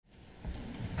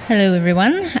Hello,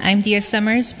 everyone. I'm Dia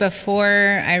Summers.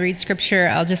 Before I read scripture,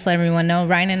 I'll just let everyone know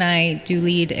Ryan and I do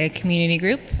lead a community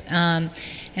group. And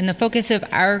the focus of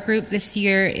our group this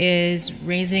year is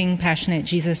raising passionate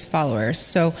Jesus followers.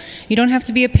 So you don't have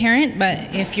to be a parent,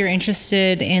 but if you're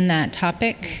interested in that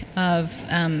topic of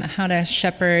how to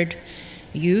shepherd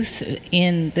youth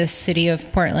in the city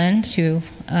of Portland to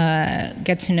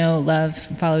get to know, love,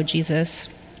 follow Jesus,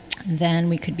 then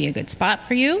we could be a good spot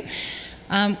for you.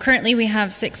 Currently, we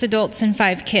have 6 adults and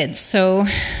 5 kids, so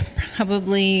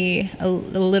probably a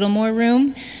little more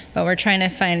room, but we're trying to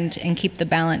find and keep the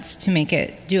balance to make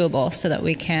it doable so that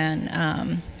we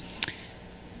can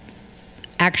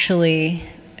actually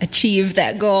achieve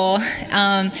that goal.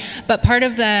 But part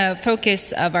of the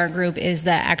focus of our group is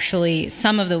that actually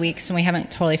some of the weeks, and we haven't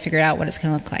totally figured out what it's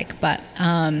going to look like, but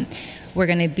we're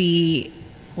going to be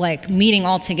like meeting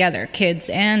all together, kids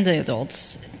and the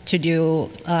adults, to do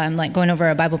like going over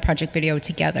a Bible project video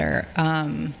together,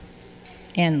 and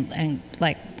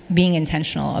like being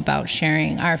intentional about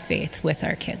sharing our faith with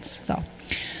our kids. So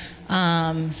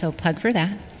plug for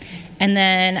that. And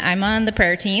then I'm on the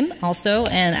prayer team also,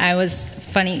 and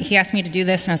he asked me to do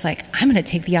this, and I was like, I'm going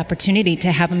to take the opportunity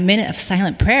to have a minute of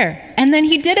silent prayer. And then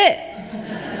he did it.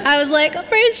 I was like, oh,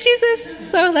 praise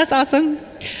Jesus. So that's awesome.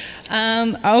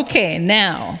 Okay,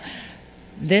 now,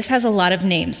 this has a lot of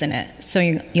names in it, so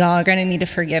y'all are going to need to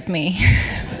forgive me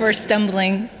for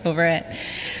stumbling over it.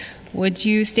 Would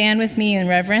you stand with me in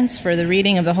reverence for the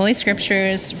reading of the Holy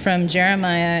Scriptures from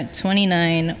Jeremiah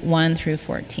 29, 1 through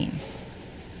 14.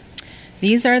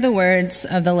 These are the words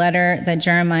of the letter that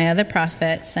Jeremiah the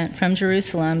prophet sent from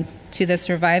Jerusalem to the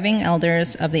surviving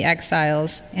elders of the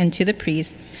exiles and to the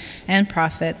priests and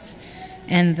prophets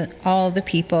and all the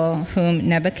people whom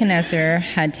Nebuchadnezzar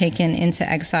had taken into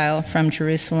exile from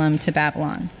Jerusalem to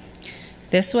Babylon.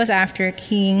 This was after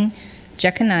King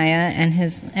Jeconiah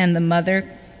and the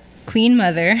queen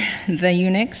mother, the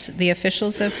eunuchs, the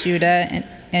officials of Judah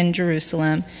and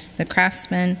Jerusalem, the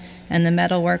craftsmen, and the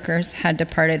metal workers had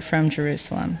departed from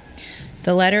Jerusalem.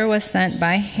 The letter was sent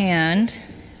by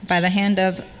the hand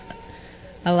of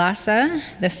Elasah,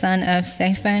 the son of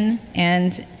Shaphan,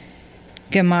 and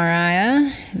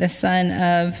Gemariah, the son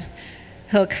of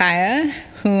Hilkiah,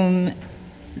 whom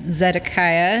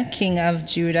Zedekiah, king of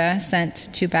Judah, sent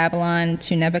to Babylon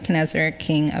to Nebuchadnezzar,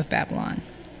 king of Babylon.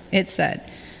 It said,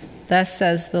 "Thus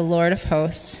says the Lord of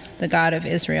hosts, the God of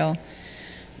Israel,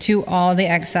 to all the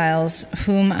exiles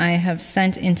whom I have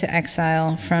sent into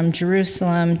exile from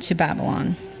Jerusalem to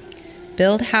Babylon.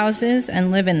 Build houses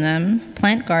and live in them,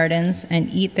 plant gardens and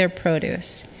eat their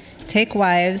produce. Take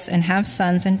wives and have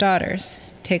sons and daughters.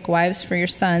 Take wives for your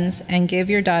sons and give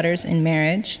your daughters in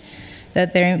marriage,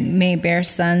 that they may bear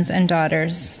sons and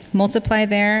daughters. Multiply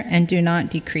there and do not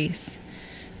decrease.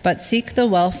 But seek the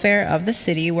welfare of the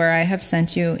city where I have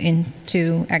sent you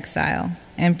into exile,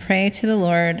 and pray to the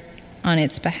Lord on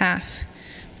its behalf.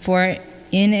 For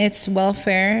in its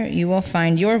welfare you will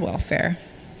find your welfare.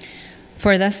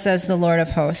 For thus says the Lord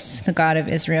of hosts, the God of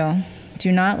Israel,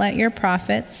 do not let your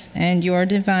prophets and your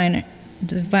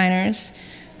diviners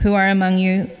who are among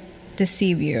you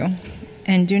deceive you,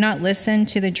 and do not listen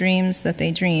to the dreams that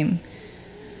they dream.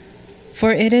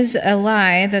 For it is a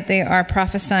lie that they are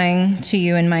prophesying to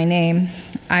you in my name.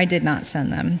 I did not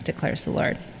send them, declares the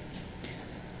Lord.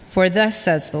 For thus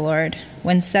says the Lord,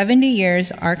 when 70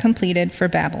 years are completed for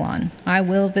Babylon, I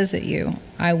will visit you.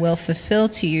 I will fulfill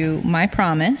to you my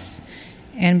promise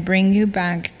and bring you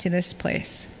back to this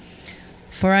place.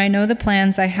 For I know the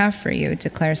plans I have for you,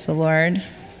 declares the Lord,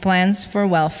 plans for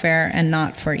welfare and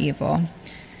not for evil,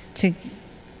 to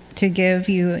give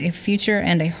you a future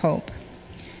and a hope.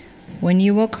 When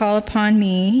you will call upon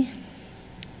me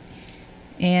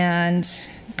and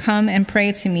come and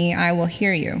pray to me, I will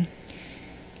hear you.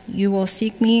 You will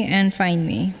seek me and find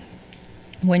me.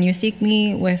 When you seek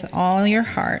me with all your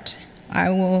heart,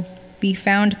 I will be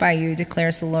found by you,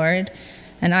 declares the Lord,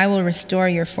 and I will restore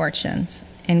your fortunes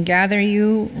and gather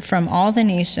you from all the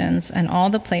nations and all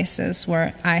the places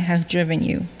where I have driven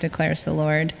you, declares the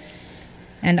Lord,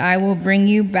 and I will bring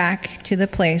you back to the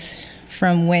place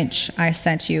from which I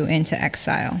sent you into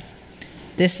exile.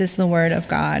 This is the word of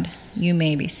God. You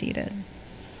may be seated.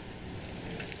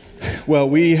 Well,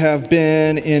 we have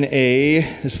been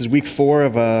this is week 4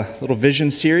 of a little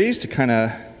vision series to kind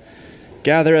of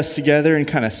gather us together and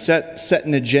kind of set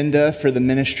an agenda for the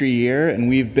ministry year. And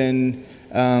we've been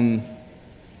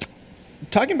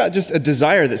talking about just a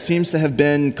desire that seems to have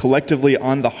been collectively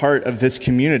on the heart of this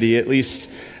community, at least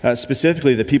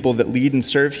specifically the people that lead and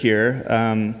serve here,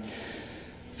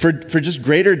 for just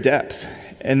greater depth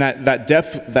And that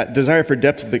depth, that desire for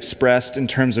depth was expressed in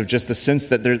terms of just the sense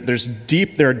that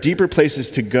there are deeper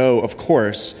places to go, of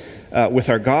course, with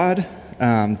our God,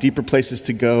 deeper places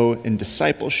to go in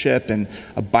discipleship and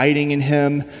abiding in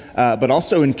Him, but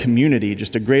also in community,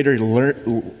 just a greater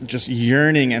just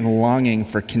yearning and longing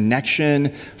for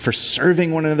connection, for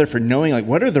serving one another, for knowing like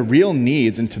what are the real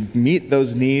needs and to meet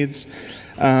those needs.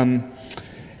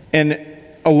 And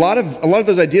a lot of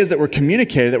those ideas that were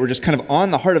communicated, that were just kind of on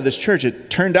the heart of this church,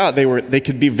 it turned out they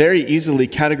could be very easily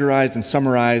categorized and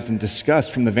summarized and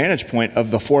discussed from the vantage point of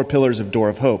the 4 pillars of Door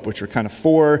of Hope, which are kind of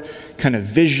 4 kind of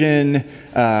vision,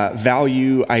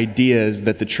 value ideas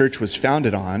that the church was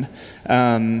founded on,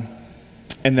 and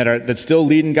that still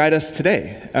lead and guide us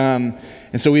today.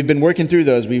 And so we've been working through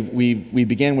those. We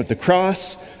began with the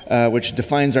cross, which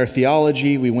defines our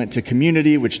theology. We went to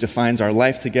community, which defines our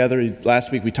life together.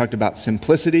 Last week we talked about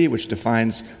simplicity, which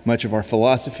defines much of our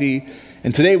philosophy.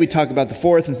 And today we talk about the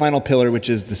 4th and final pillar, which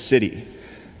is the city,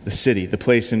 the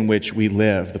place in which we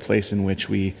live, the place in which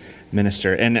we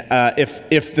minister. And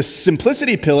if the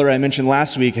simplicity pillar I mentioned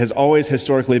last week has always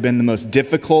historically been the most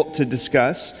difficult to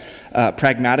discuss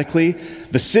pragmatically,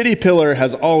 the city pillar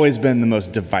has always been the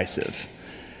most divisive.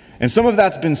 And some of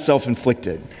that's been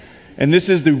self-inflicted. And this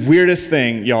is the weirdest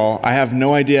thing, y'all. I have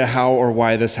no idea how or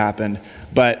why this happened,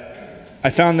 but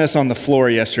I found this on the floor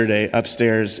yesterday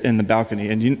upstairs in the balcony,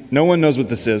 and no one knows what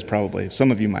this is probably. Some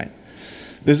of you might.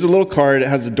 This is a little card. It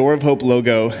has the Door of Hope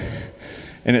logo,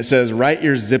 and it says, "Write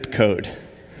your zip code."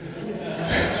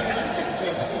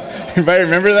 Everybody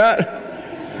remember that?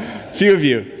 A few of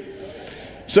you.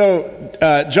 So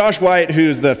Josh White,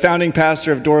 who's the founding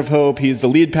pastor of Door of Hope, he's the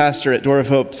lead pastor at Door of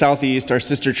Hope Southeast, our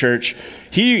sister church.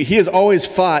 He has always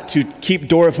fought to keep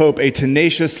Door of Hope a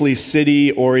tenaciously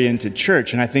city-oriented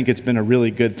church, and I think it's been a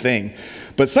really good thing.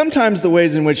 But sometimes the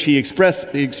ways in which he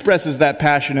expresses that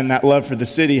passion and that love for the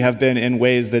city have been in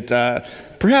ways that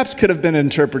perhaps could have been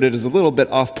interpreted as a little bit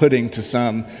off-putting to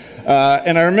some.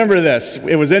 And I remember this.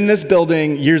 It was in this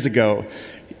building years ago.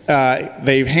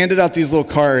 They handed out these little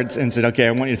cards and said, "Okay,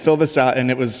 I want you to fill this out." And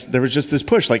there was just this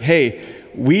push, like, "Hey,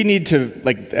 we need to,"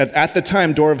 like, at the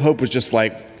time, Door of Hope was just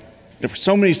like, there were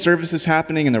so many services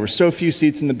happening and there were so few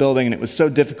seats in the building and it was so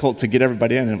difficult to get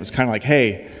everybody in. And it was kind of like,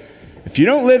 "Hey, if you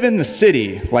don't live in the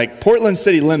city, like Portland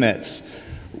city limits,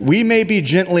 we may be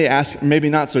maybe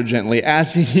not so gently,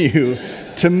 asking you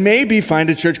to maybe find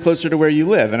a church closer to where you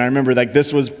live." And I remember like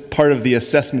this was part of the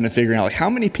assessment of figuring out like how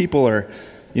many people are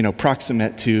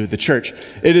proximate to the church.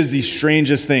 It is the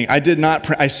strangest thing.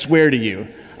 I swear to you,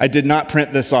 I did not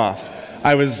print this off.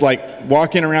 I was like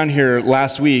walking around here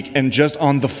last week and just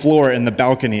on the floor in the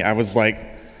balcony, I was like,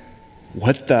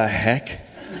 what the heck?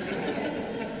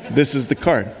 This is the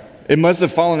card. It must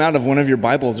have fallen out of one of your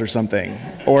Bibles or something.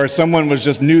 Or someone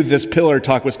knew this pillar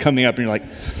talk was coming up and you're like,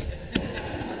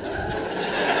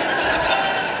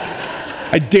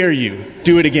 I dare you,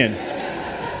 do it again.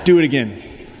 Do it again.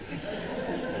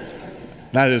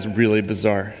 That is really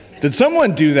bizarre. Did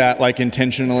someone do that, like,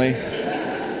 intentionally?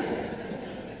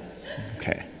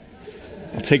 Okay.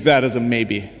 I'll take that as a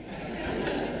maybe.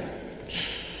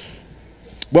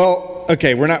 Well,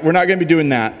 okay, we're not going to be doing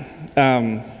that.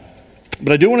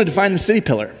 But I do want to define the city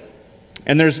pillar.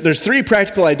 And there's 3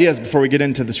 practical ideas before we get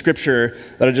into the scripture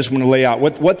that I just want to lay out.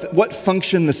 What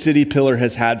function the city pillar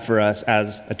has had for us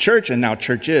as a church, and now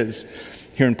churches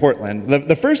here in Portland.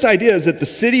 The first idea is that the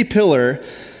city pillar,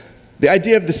 the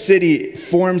idea of the city,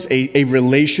 forms a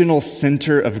relational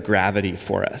center of gravity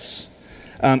for us.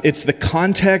 It's the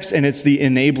context and it's the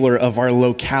enabler of our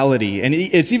locality. And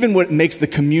it's even what makes the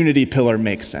community pillar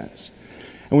make sense.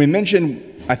 And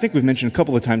I think we've mentioned a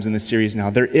couple of times in this series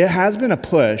now, it has been a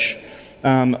push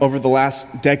over the last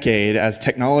decade as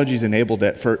technology's enabled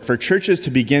it for churches to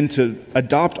begin to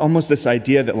adopt almost this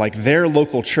idea that like their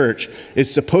local church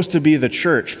is supposed to be the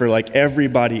church for like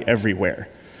everybody everywhere.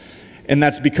 And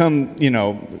that's become,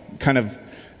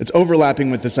 it's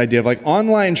overlapping with this idea of like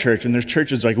online church, and there's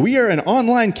churches like, we are an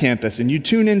online campus, and you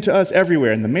tune into us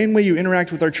everywhere, and the main way you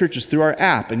interact with our church is through our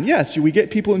app, and yes, we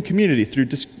get people in community through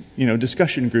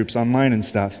discussion groups online and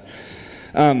stuff.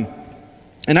 And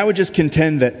I would just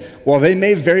contend that while they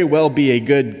may very well be a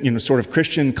good, sort of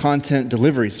Christian content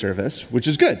delivery service, which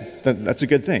is good, that's a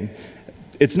good thing,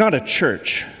 it's not a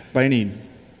church by any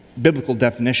biblical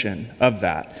definition of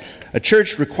that. A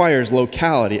church requires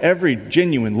locality. Every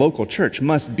genuine local church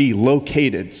must be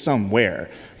located somewhere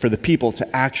for the people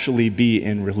to actually be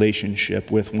in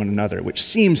relationship with one another, which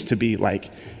seems to be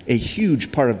like a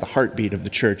huge part of the heartbeat of the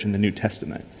church in the New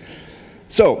Testament.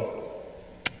 So,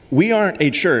 we aren't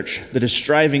a church that is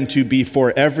striving to be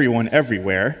for everyone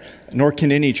everywhere, nor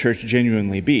can any church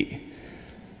genuinely be.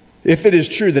 If it is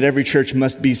true that every church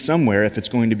must be somewhere if it's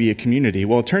going to be a community,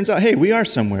 well, it turns out, hey, we are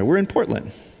somewhere. We're in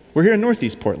Portland. We're here in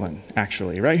Northeast Portland,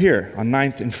 actually, right here on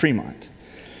 9th and Fremont.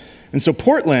 And so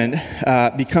Portland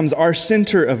becomes our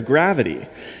center of gravity,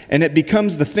 and it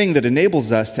becomes the thing that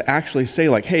enables us to actually say,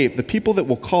 like, hey, the people that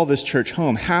will call this church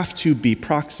home have to be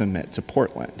proximate to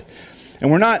Portland.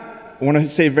 And I want to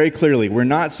say very clearly, we're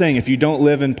not saying if you don't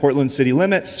live in Portland city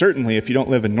limits, certainly if you don't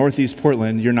live in Northeast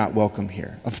Portland, you're not welcome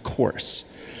here, of course.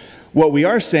 What we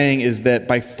are saying is that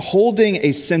by holding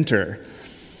a center,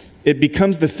 it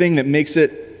becomes the thing that makes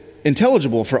it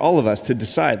intelligible for all of us to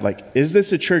decide, like, is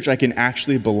this a church I can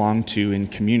actually belong to in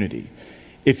community?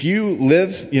 If you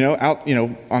live, out,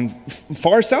 on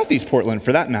far southeast Portland,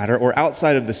 for that matter, or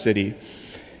outside of the city,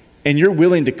 and you're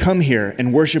willing to come here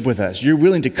and worship with us, you're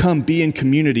willing to come be in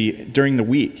community during the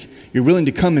week, you're willing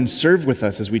to come and serve with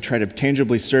us as we try to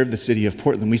tangibly serve the city of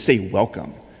Portland, we say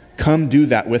welcome. Come do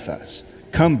that with us.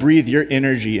 Come breathe your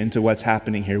energy into what's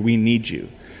happening here. We need you.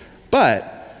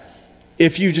 But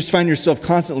if you just find yourself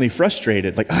constantly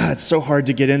frustrated, like, it's so hard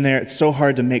to get in there, it's so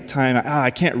hard to make time,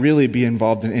 I can't really be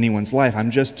involved in anyone's life,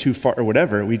 I'm just too far, or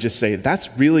whatever, we just say, that's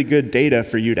really good data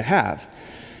for you to have.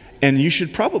 And you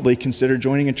should probably consider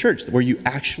joining a church where you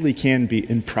actually can be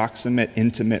in proximate,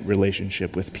 intimate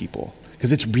relationship with people,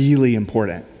 because it's really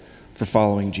important for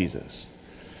following Jesus.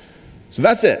 So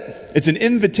that's it. It's an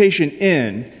invitation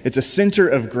in. It's a center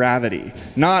of gravity,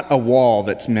 not a wall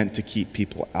that's meant to keep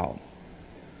people out.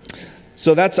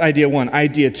 So that's idea one.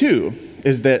 Idea two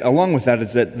is that, along with that,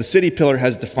 is that the city pillar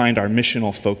has defined our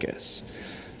missional focus.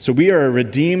 So we are a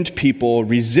redeemed people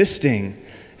resisting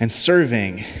and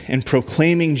serving and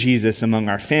proclaiming Jesus among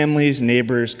our families,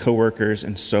 neighbors, coworkers,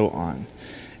 and so on.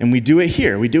 And we do it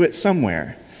here. We do it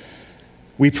somewhere.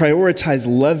 We prioritize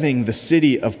loving the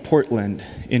city of Portland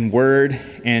in word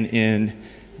and in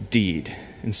deed.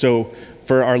 And so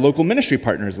for our local ministry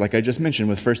partners, like I just mentioned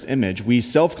with First Image, we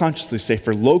self-consciously say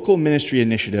for local ministry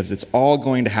initiatives, it's all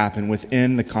going to happen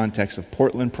within the context of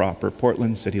Portland proper,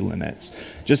 Portland city limits.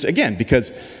 Just again,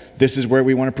 because this is where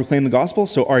we want to proclaim the gospel,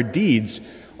 so our deeds,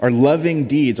 our loving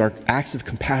deeds, our acts of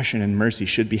compassion and mercy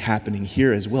should be happening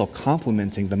here as well,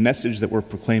 complementing the message that we're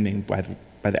proclaiming by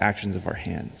the actions of our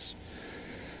hands.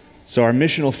 So our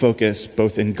missional focus,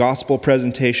 both in gospel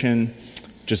presentation,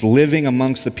 just living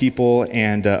amongst the people,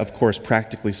 and of course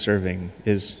practically serving,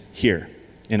 is here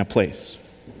in a place,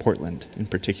 Portland in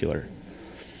particular.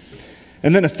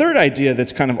 And then a third idea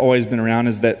that's kind of always been around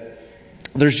is that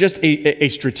there's just a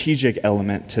strategic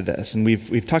element to this, and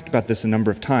we've talked about this a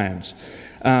number of times.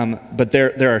 But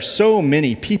there are so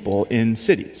many people in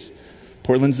cities.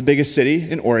 Portland's the biggest city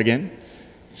in Oregon,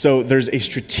 so there's a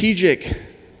strategic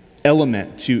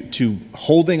element to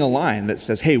holding a line that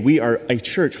says, hey, we are a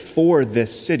church for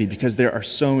this city because there are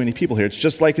so many people here. It's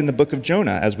just like in the book of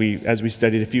Jonah, as we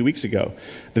studied a few weeks ago.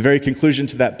 The very conclusion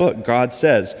to that book, God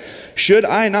says, should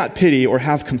I not pity or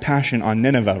have compassion on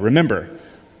Nineveh? Remember,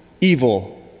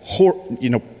 evil,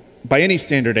 by any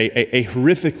standard, a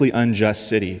horrifically unjust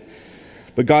city.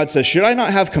 But God says, should I not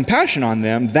have compassion on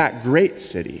them, that great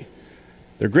city?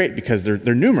 They're great because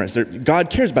they're numerous.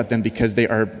 God cares about them because they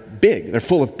are big. They're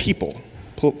full of people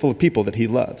that he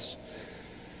loves.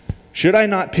 Should I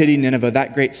not pity Nineveh,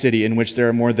 that great city in which there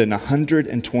are more than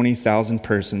 120,000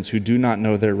 persons who do not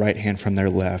know their right hand from their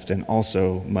left, and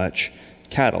also much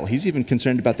cattle? He's even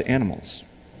concerned about the animals.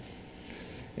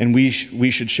 And we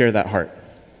should share that heart.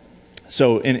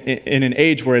 So in an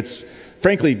age where it's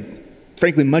frankly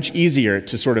much easier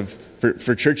to sort of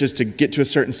for churches to get to a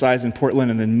certain size in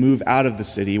Portland and then move out of the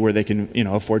city where they can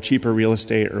afford cheaper real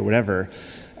estate or whatever,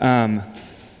 we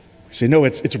say no,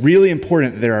 it's really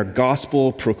important that there are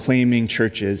gospel proclaiming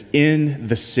churches in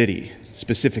the city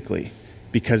specifically,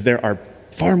 because there are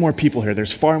far more people here.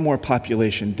 There's far more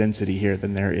population density here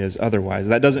than there is otherwise.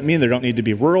 That doesn't mean there don't need to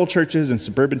be rural churches and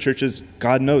suburban churches.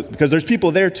 God knows, because there's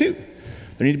people there too.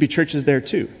 There need to be churches there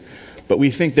too. But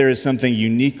we think there is something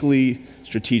uniquely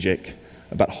strategic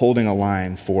about holding a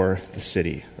line for the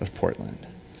city of Portland.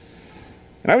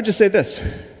 And I would just say this: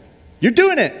 you're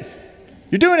doing it.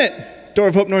 You're doing it, Door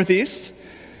of Hope Northeast.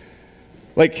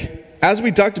 Like, as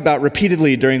we talked about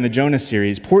repeatedly during the Jonah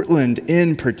series, Portland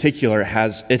in particular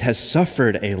has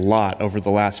suffered a lot over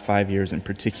the last 5 years in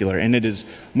particular, and it is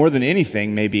more than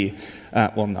anything maybe,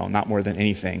 not more than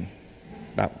anything,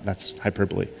 that's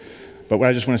hyperbole. But what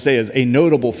I just want to say is a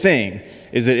notable thing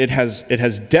is that it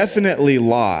has definitely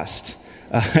lost,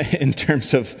 in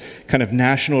terms of kind of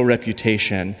national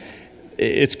reputation,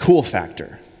 its cool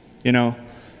factor.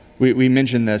 We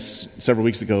mentioned this several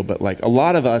weeks ago, but like a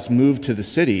lot of us moved to the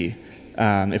city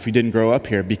if we didn't grow up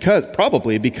here,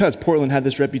 probably because Portland had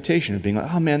this reputation of being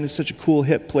like, oh man, this is such a cool,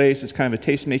 hip place. It's kind of a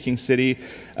taste-making city,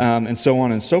 and so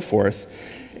on and so forth.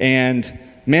 And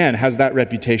man, has that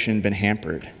reputation been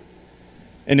hampered.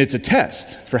 And it's a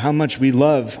test for how much we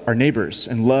love our neighbors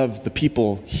and love the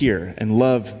people here and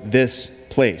love this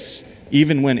place,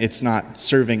 even when it's not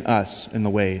serving us in the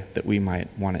way that we might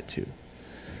want it to.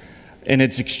 And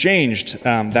it's exchanged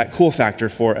that cool factor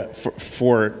for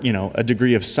a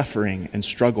degree of suffering and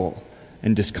struggle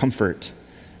and discomfort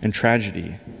and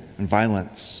tragedy and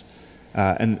violence.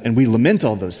 And we lament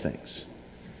all those things.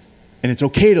 And it's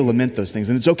okay to lament those things.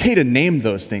 And it's okay to name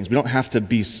those things. We don't have to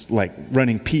be like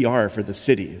running PR for the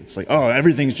city. It's like, oh,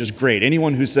 everything's just great.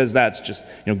 Anyone who says that's just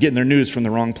getting their news from the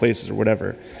wrong places or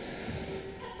whatever.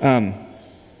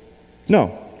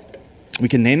 No, we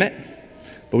can name it.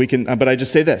 But I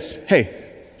just say this: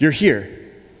 hey, you're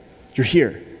here. You're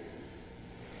here.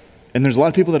 And there's a lot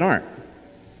of people that aren't.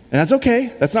 And that's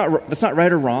okay. That's not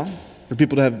right or wrong for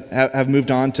people to have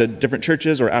moved on to different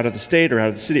churches or out of the state or out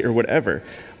of the city or whatever.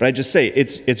 But I just say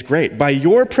it's great. By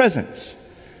your presence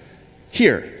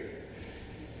here,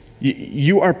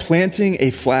 you are planting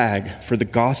a flag for the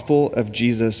gospel of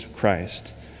Jesus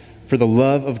Christ, for the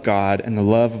love of God and the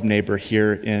love of neighbor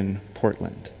here in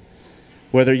Portland.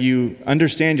 Whether you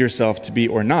understand yourself to be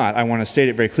or not, I want to state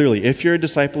it very clearly. If you're a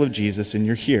disciple of Jesus and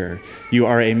you're here, you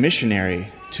are a missionary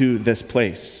to this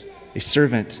place, a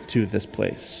servant to this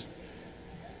place.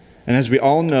 And as we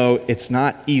all know, it's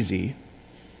not easy,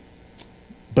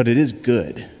 but it is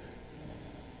good.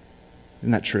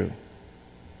 Isn't that true?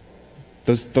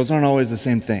 Those aren't always the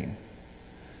same thing.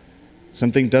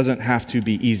 Something doesn't have to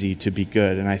be easy to be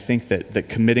good. And I think that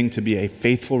committing to be a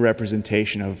faithful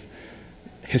representation of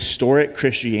historic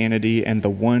Christianity and the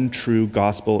one true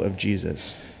gospel of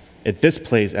Jesus at this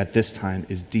place, at this time,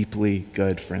 is deeply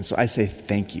good, friends. So I say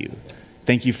thank you.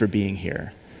 Thank you for being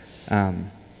here.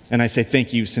 And I say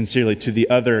thank you sincerely to the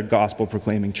other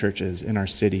gospel-proclaiming churches in our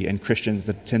city and Christians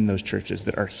that attend those churches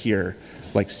that are here,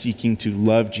 like seeking to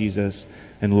love Jesus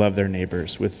and love their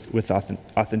neighbors with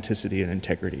authenticity and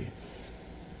integrity.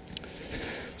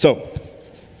 So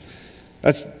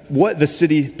that's what the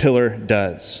city pillar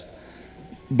does.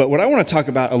 But what I want to talk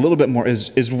about a little bit more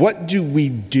is what do we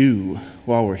do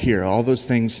while we're here? All those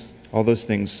things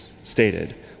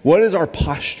stated. What is our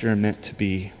posture meant to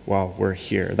be while we're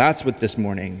here? That's what this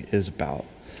morning is about.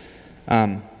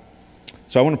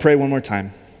 So I want to pray one more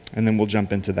time, and then we'll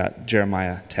jump into that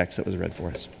Jeremiah text that was read for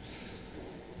us.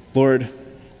 Lord,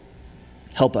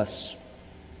 help us.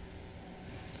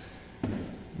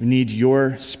 We need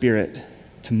your Spirit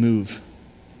to move.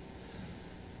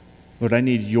 Lord, I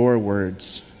need your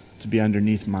words to be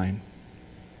underneath mine.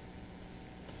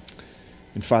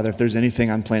 And Father, if there's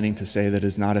anything I'm planning to say that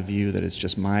is not of you, that is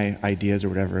just my ideas or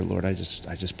whatever, Lord, I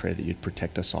just pray that you'd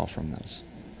protect us all from those.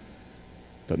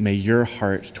 But may your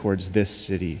heart towards this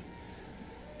city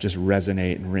just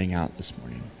resonate and ring out this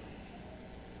morning.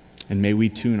 And may we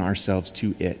tune ourselves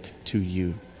to it, to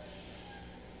you.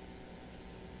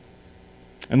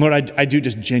 And Lord, I do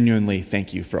just genuinely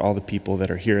thank you for all the people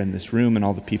that are here in this room and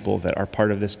all the people that are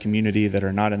part of this community that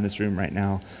are not in this room right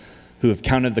now, who have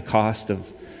counted the cost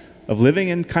of living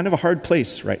in kind of a hard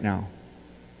place right now.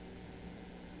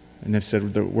 And have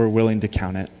said that we're willing to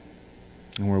count it,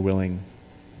 and we're willing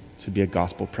to be a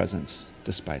gospel presence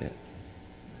despite it.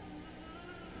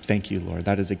 Thank you, Lord.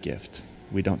 That is a gift.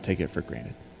 We don't take it for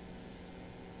granted.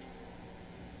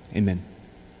 Amen.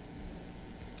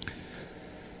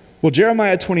 Well,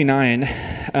 Jeremiah 29,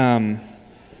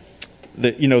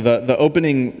 the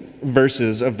opening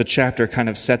verses of the chapter kind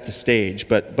of set the stage.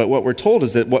 But what we're told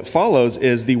is that what follows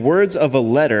is the words of a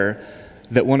letter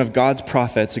that one of God's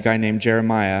prophets, a guy named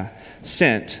Jeremiah,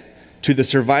 sent to the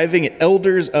surviving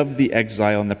elders of the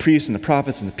exile and the priests and the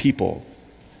prophets and the people.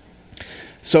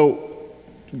 So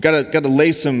got to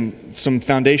lay some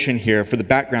foundation here for the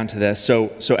background to this. So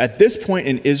at this point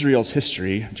in Israel's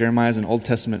history, Jeremiah is an Old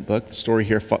Testament book. The story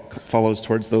here follows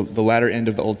towards the latter end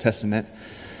of the Old Testament.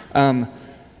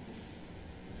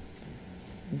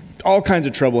 All kinds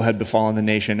of trouble had befallen the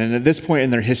nation. And at this point in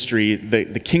their history,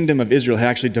 the kingdom of Israel had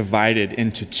actually divided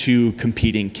into two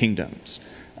competing kingdoms.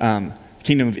 The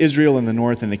kingdom of Israel in the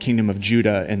north and the kingdom of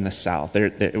Judah in the south.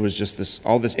 It was just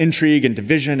all this intrigue and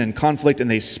division and conflict, and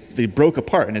they broke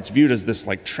apart. And it's viewed as this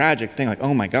like tragic thing, like,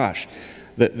 oh my gosh,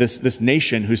 this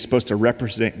nation who's supposed to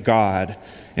represent God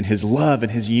and his love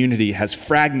and his unity has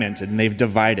fragmented, and they've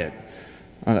divided.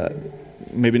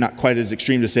 Maybe not quite as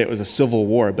extreme to say it was a civil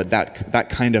war, but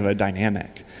that kind of a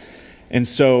dynamic. And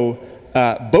so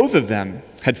both of them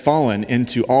had fallen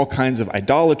into all kinds of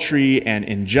idolatry and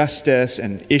injustice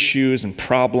and issues and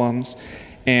problems.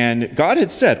 And God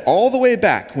had said all the way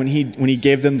back when he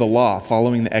gave them the law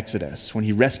following the Exodus, when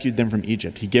he rescued them from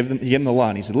Egypt, he gave them the law,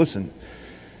 and he said, listen,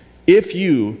 if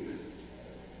you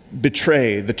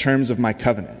betray the terms of my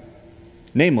covenant,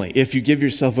 namely, if you give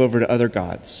yourself over to other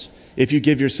gods, if you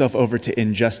give yourself over to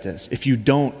injustice, if you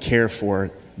don't care for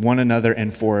one another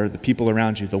and for the people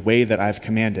around you the way that I've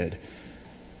commanded,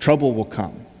 trouble will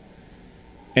come.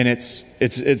 And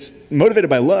it's motivated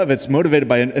by love. It's motivated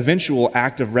by an eventual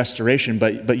act of restoration,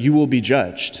 but you will be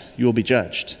judged. You will be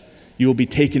judged. You will be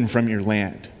taken from your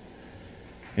land.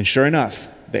 And sure enough,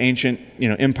 the ancient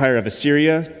empire of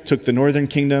Assyria took the northern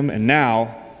kingdom, and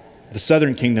now the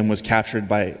southern kingdom was captured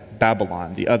by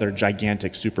Babylon, the other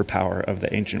gigantic superpower of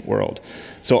the ancient world.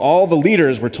 So all the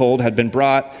leaders, we're told, had been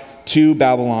brought to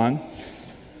Babylon,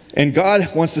 and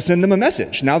God wants to send them a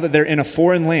message now that they're in a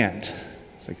foreign land.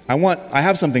 It's like, I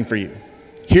have something for you.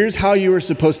 Here's how you are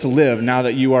supposed to live now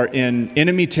that you are in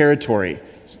enemy territory,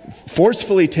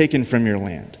 forcefully taken from your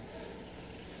land.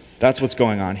 That's what's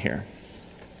going on here.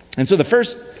 And so the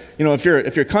first, if you're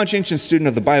a conscientious student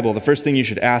of the Bible, the first thing you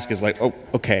should ask is like, oh,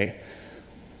 okay,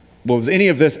 well, is any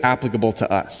of this applicable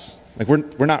to us? Like,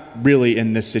 we're not really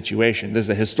in this situation. There's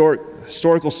a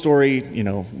historical story,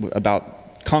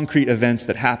 about concrete events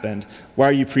that happened. Why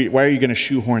are you going to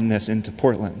shoehorn this into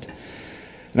Portland?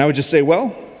 And I would just say,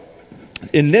 well,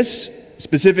 in this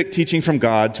specific teaching from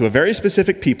God to a very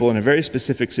specific people in a very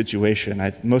specific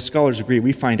situation, most scholars agree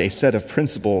we find a set of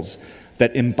principles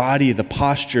that embody the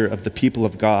posture of the people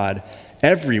of God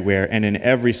everywhere and in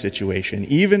every situation,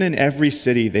 even in every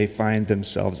city they find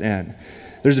themselves in.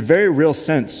 There's a very real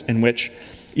sense in which,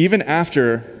 even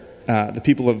after the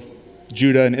people of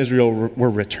Judah and Israel were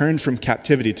returned from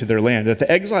captivity to their land, that the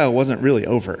exile wasn't really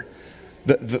over.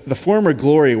 The former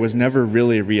glory was never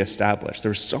really reestablished.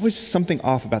 There was always something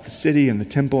off about the city and the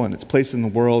temple and its place in the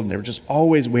world, and they were just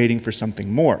always waiting for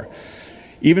something more.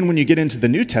 Even when you get into the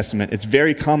New Testament, it's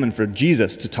very common for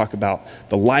Jesus to talk about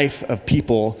the life of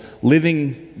people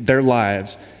living their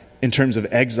lives in terms of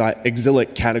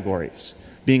exilic categories.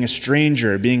 Being a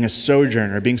stranger, being a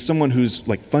sojourner, being someone whose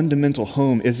fundamental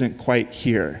home isn't quite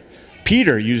here.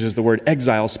 Peter uses the word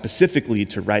exile specifically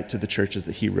to write to the churches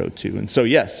that he wrote to. And so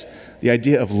yes, the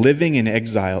idea of living in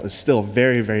exile is still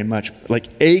very, very much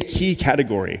a key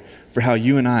category for how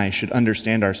you and I should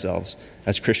understand ourselves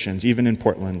as Christians, even in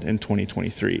Portland in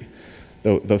 2023.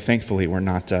 Though thankfully we're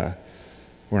not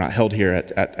held here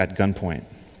at gunpoint.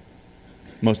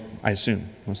 I assume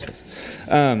most of us.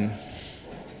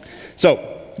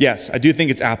 So yes, I do think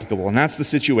it's applicable, and that's the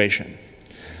situation.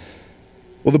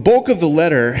 Well, the bulk of the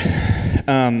letter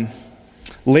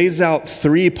lays out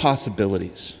three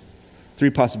possibilities,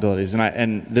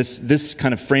 and this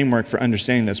kind of framework for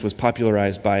understanding this was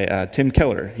popularized by Tim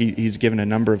Keller. He's given a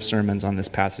number of sermons on this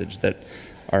passage that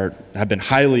have been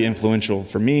highly influential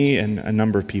for me and a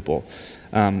number of people.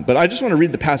 But I just want to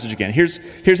read the passage again.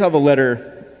 Here's how the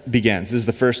letter begins. This is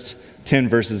the first 10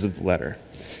 verses of the letter.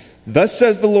 Thus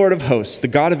says the Lord of hosts, the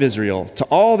God of Israel, to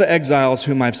all the exiles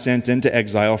whom I've sent into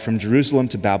exile from Jerusalem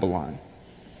to Babylon.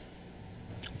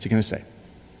 What's he going to say?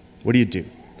 What do you do?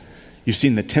 You've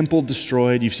seen the temple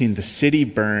destroyed. You've seen the city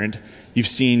burned. You've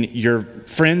seen your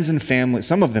friends and family,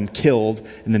 some of them killed,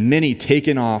 and the many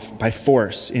taken off by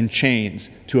force in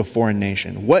chains to a foreign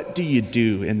nation. What do you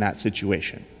do in that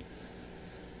situation?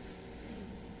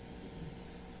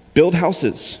 Build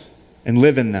houses and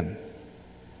live in them.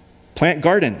 Plant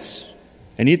gardens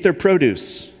and eat their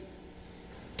produce.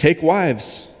 Take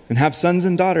wives and have sons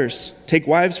and daughters. Take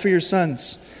wives for your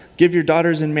sons. Give your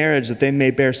daughters in marriage that they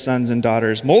may bear sons and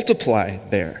daughters. Multiply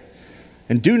there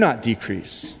and do not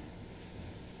decrease.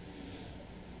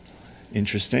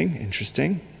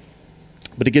 Interesting.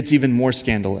 But it gets even more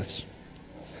scandalous.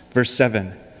 Verse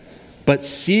 7. But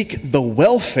seek the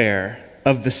welfare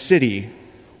of the city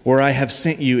where I have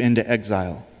sent you into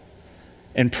exile,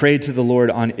 and pray to the Lord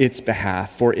on its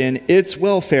behalf, for in its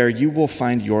welfare you will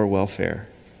find your welfare.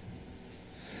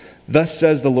 Thus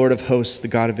says the Lord of hosts, the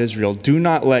God of Israel, do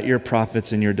not let your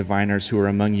prophets and your diviners who are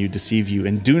among you deceive you,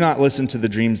 and do not listen to the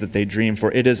dreams that they dream,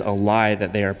 for it is a lie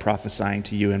that they are prophesying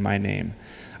to you in my name.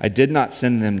 I did not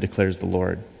send them, declares the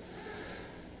Lord.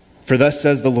 For thus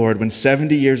says the Lord, when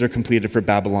 70 years are completed for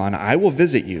Babylon, I will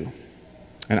visit you,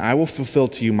 and I will fulfill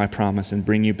to you my promise and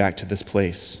bring you back to this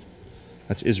place.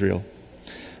 That's Israel.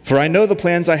 For I know the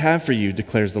plans I have for you,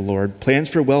 declares the Lord, plans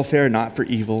for welfare, not for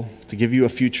evil, to give you a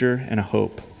future and a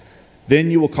hope.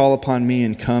 Then you will call upon me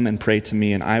and come and pray to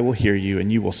me, and I will hear you,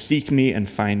 and you will seek me and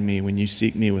find me when you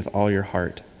seek me with all your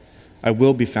heart. I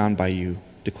will be found by you,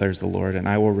 declares the Lord, and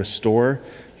I will restore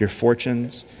your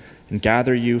fortunes and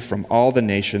gather you from all the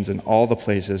nations and all the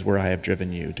places where I have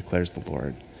driven you, declares the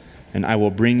Lord. And I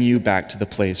will bring you back to the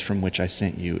place from which I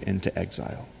sent you into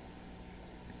exile.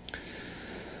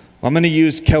 I'm going to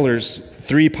use Keller's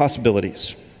 3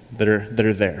 possibilities that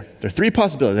are there. There are 3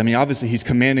 possibilities. I mean, obviously he's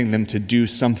commanding them to do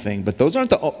something, but those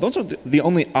aren't the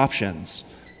only options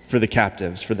for the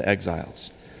captives, for the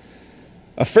exiles.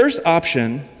 A first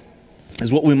option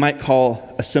is what we might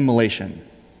call assimilation.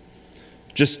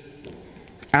 Just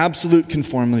absolute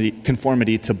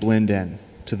conformity to blend in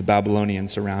to the Babylonian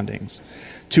surroundings.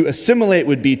 To assimilate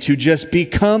would be to just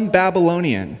become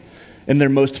Babylonian in their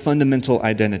most fundamental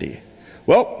identity.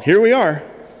 Well, here we are.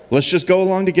 Let's just go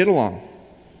along to get along.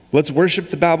 Let's worship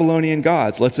the Babylonian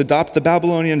gods. Let's adopt the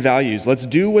Babylonian values. Let's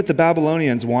do what the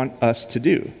Babylonians want us to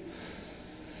do.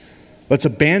 Let's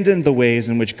abandon the ways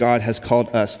in which God has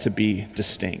called us to be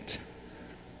distinct.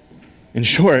 In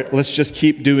short, let's just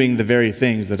keep doing the very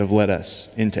things that have led us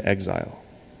into exile.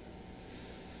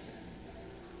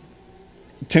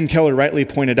 Tim Keller rightly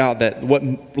pointed out that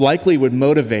what likely would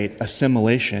motivate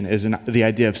assimilation is the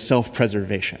idea of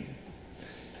self-preservation.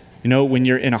 You know, when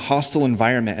you're in a hostile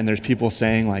environment and there's people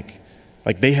saying like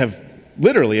they have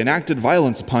literally enacted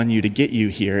violence upon you to get you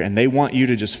here and they want you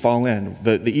to just fall in,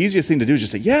 the easiest thing to do is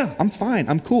just say, yeah, I'm fine,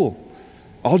 I'm cool.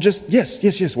 I'll just,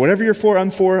 yes, whatever you're for,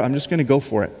 I'm just going to go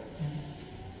for it.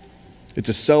 It's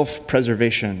a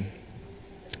self-preservation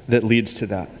that leads to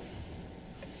that.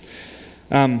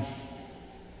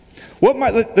 What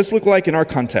might this look like in our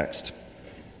context?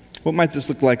 What might this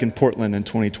look like in Portland in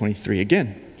 2023?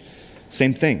 Again,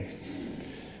 same thing.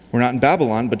 We're not in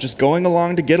Babylon, but just going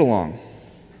along to get along.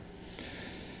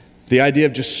 The idea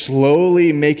of just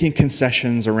slowly making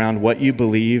concessions around what you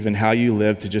believe and how you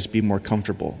live to just be more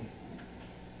comfortable.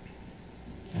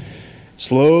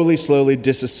 Slowly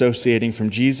disassociating from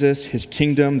Jesus, his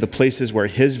kingdom, the places where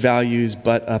his values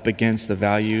butt up against the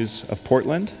values of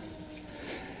Portland.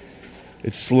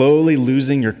 It's slowly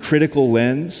losing your critical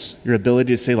lens, your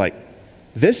ability to say like,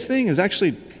 this thing is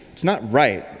actually, it's not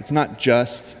right. It's not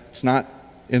just. It's not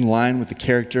in line with the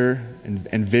character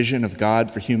and vision of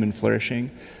God for human flourishing.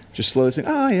 Just slowly saying,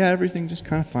 yeah, everything's just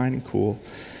kind of fine and cool.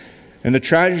 And the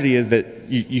tragedy is that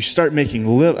you start making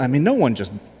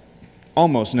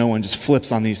almost no one just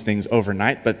flips on these things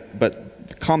overnight, but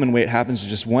the common way it happens is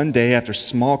just one day after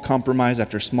small compromise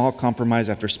after small compromise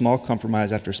after small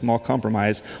compromise after small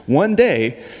compromise, one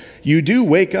day you do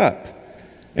wake up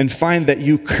and find that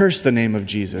you curse the name of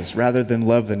Jesus rather than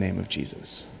love the name of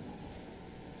Jesus.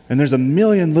 And there's a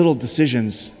million little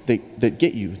decisions that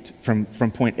get you from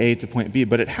point A to point B,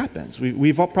 but it happens.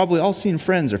 We've probably all seen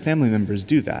friends or family members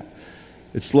do that.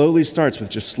 It slowly starts with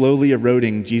just slowly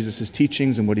eroding Jesus'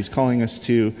 teachings and what he's calling us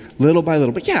to, little by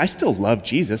little. But yeah, I still love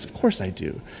Jesus. Of course I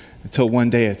do. Until one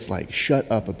day it's like, shut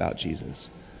up about Jesus.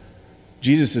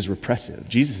 Jesus is repressive.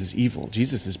 Jesus is evil.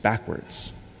 Jesus is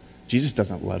backwards. Jesus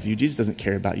doesn't love you. Jesus doesn't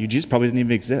care about you. Jesus probably didn't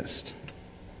even exist.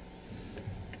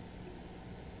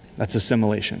 That's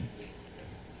assimilation.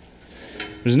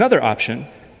 There's another option,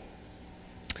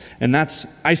 and that's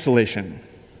isolation,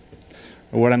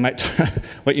 or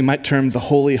what you might term the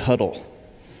holy huddle.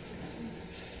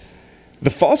 The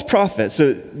false prophet,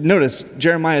 so notice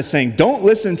Jeremiah is saying, don't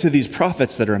listen to these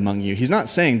prophets that are among you. He's not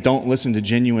saying don't listen to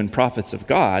genuine prophets of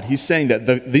God. He's saying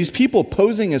that these people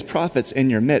posing as prophets in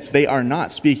your midst, they are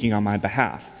not speaking on my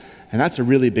behalf. And that's a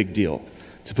really big deal,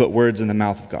 to put words in the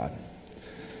mouth of God.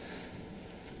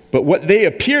 But what they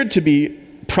appeared to be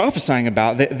prophesying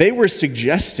about, they were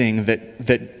suggesting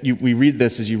we read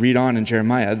this as you read on in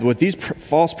Jeremiah, what these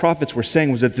false prophets were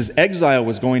saying was that this exile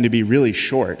was going to be really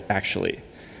short, actually.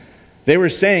 They were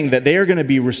saying that they are going to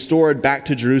be restored back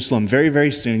to Jerusalem very,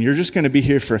 very soon. You're just going to be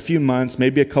here for a few months,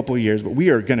 maybe a couple years, but we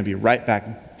are going to be right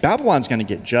back. Babylon's going to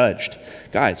get judged.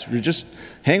 Guys, just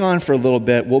hang on for a little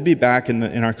bit. We'll be back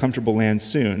in our comfortable land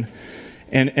soon.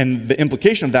 And the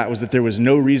implication of that was that there was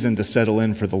no reason to settle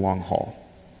in for the long haul.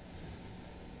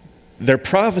 Their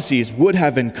prophecies would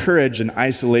have encouraged an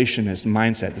isolationist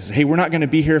mindset. This is, hey, we're not going to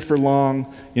be here for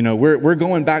long. We're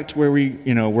going back to where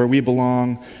we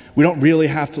belong. We don't really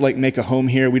have to make a home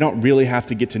here. We don't really have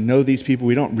to get to know these people.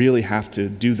 We don't really have to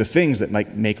do the things that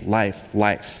make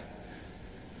life.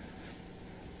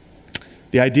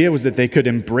 The idea was that they could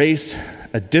embrace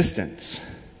a distance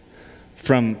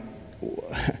from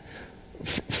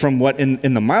what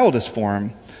in the mildest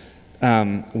form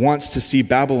wants to see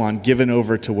Babylon given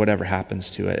over to whatever happens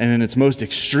to it. And in its most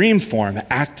extreme form,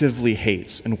 actively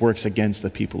hates and works against the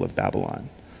people of Babylon.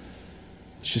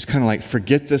 It's just kind of like,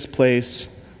 forget this place.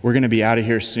 We're going to be out of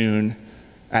here soon.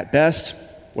 At best,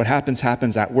 what happens.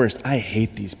 At worst, I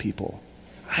hate these people.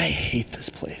 I hate this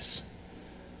place.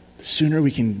 The sooner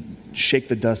we can shake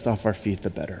the dust off our feet, the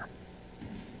better.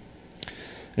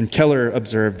 And Keller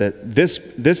observed that this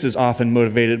is often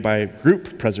motivated by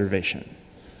group preservation.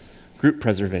 Group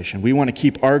preservation. We want to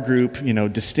keep our group,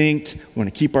 distinct. We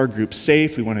want to keep our group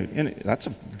safe. And that's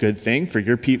a good thing for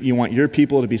your people. You want your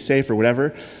people to be safe or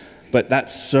whatever. But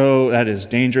that is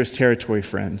dangerous territory,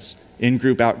 friends.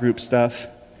 In-group, out-group stuff.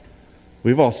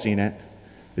 We've all seen it.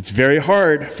 It's very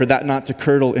hard for that not to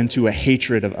curdle into a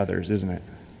hatred of others, isn't it?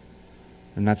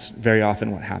 And that's very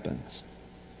often what happens.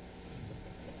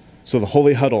 So the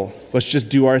holy huddle, let's just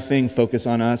do our thing, focus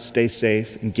on us, stay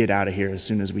safe, and get out of here as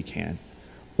soon as we can.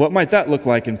 What might that look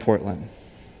like in Portland?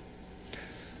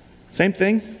 Same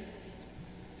thing.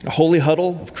 A holy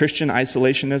huddle of Christian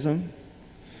isolationism,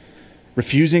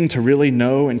 refusing to really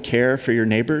know and care for your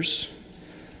neighbors,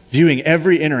 viewing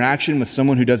every interaction with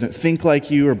someone who doesn't think like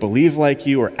you or believe like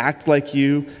you or act like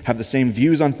you, have the same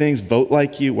views on things, vote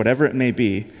like you, whatever it may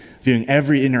be, viewing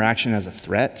every interaction as a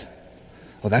threat.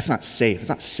 Oh, that's not safe. It's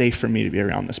not safe for me to be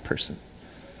around this person.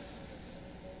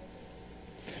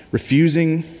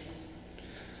 Refusing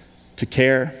to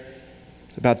care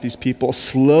about these people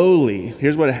slowly.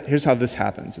 Here's how this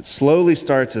happens. It slowly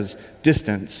starts as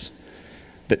distance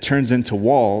that turns into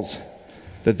walls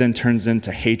that then turns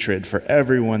into hatred for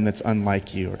everyone that's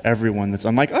unlike you or everyone that's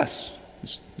unlike us.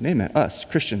 Just name it, us,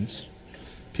 Christians,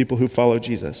 people who follow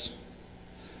Jesus.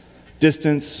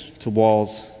 Distance to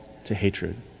walls to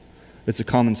hatred. It's a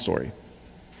common story.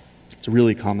 It's a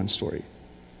really common story.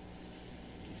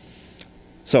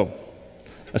 So,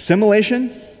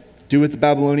 assimilation, do what the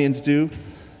Babylonians do.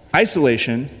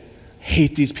 Isolation,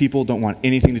 hate these people, don't want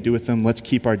anything to do with them, let's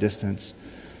keep our distance.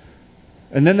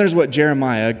 And then there's what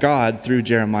God, through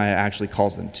Jeremiah, actually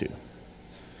calls them to.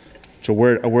 Which a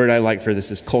word I like for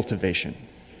this is cultivation.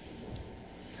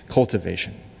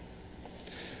 Cultivation.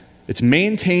 It's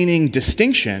maintaining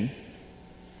distinction,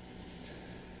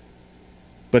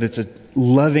 but it's a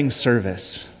loving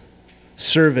service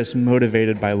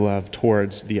motivated by love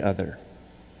towards the other.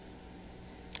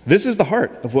 This is the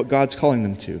heart of what God's calling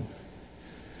them to.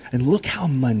 And look how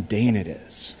mundane it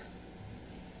is.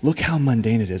 Look how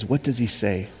mundane it is. What does he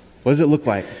say? What does it look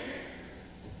like?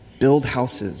 Build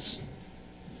houses.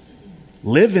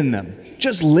 Live in them.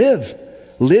 Just live.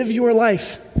 Live your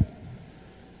life.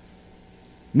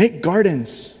 Make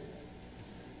gardens.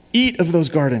 Eat of those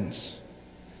gardens.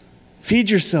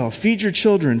 Feed yourself. Feed your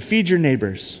children. Feed your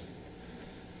neighbors.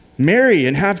 Marry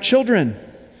and have children.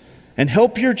 And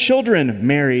help your children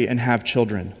marry and have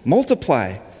children.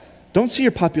 Multiply. Don't see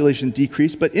your population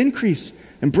decrease, but increase.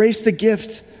 Embrace the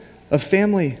gift of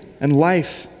family and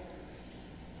life.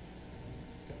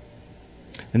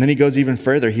 And then he goes even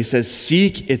further. He says,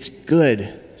 seek its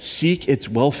good, seek its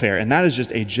welfare. And that is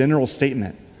just a general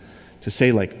statement to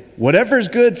say, whatever's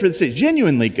good for the city,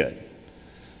 genuinely good.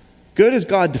 Good as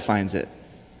God defines it.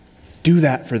 Do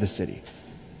that for the city.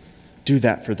 Do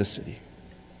that for the city.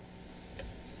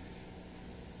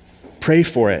 Pray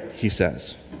for it, he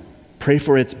says. Pray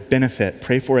for its benefit.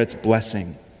 Pray for its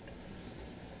blessing.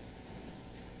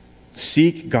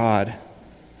 Seek God.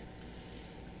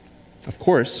 Of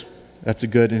course, that's a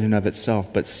good in and of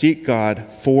itself, but seek God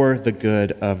for the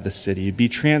good of the city. Be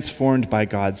transformed by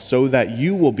God so that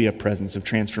you will be a presence of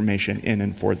transformation in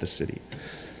and for the city.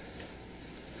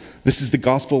 This is the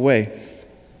gospel way.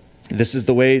 This is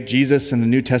the way Jesus and the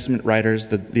New Testament writers,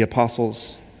 the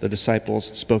apostles, the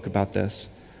disciples spoke about this.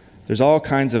 There's all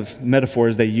kinds of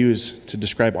metaphors they use to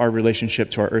describe our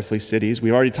relationship to our earthly cities.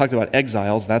 We already talked about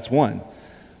exiles. That's one.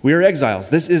 We are exiles.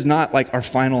 This is not like our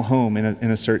final home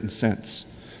in a certain sense.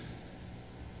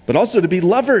 But also to be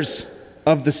lovers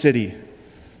of the city,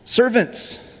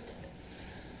 servants.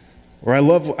 Or I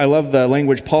love the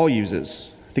language Paul uses.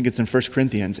 I think it's in 1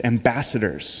 Corinthians,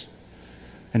 ambassadors.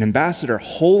 An ambassador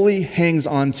wholly hangs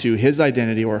on to his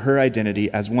identity or her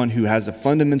identity as one who has a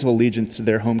fundamental allegiance to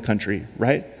their home country,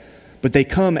 right? But they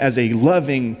come as a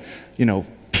loving,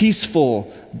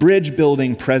 peaceful,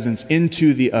 bridge-building presence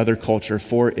into the other culture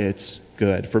for its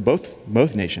good, for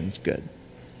both nations' good.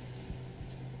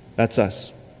 That's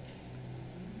us.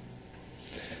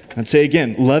 I'd say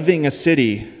again, loving a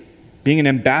city, being an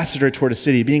ambassador toward a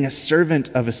city, being a servant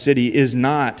of a city does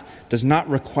not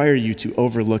require you to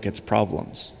overlook its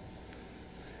problems.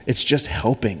 It's just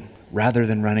helping rather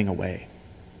than running away.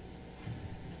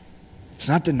 It's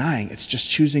not denying, it's just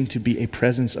choosing to be a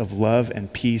presence of love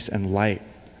and peace and light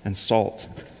and salt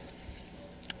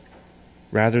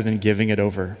rather than giving it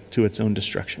over to its own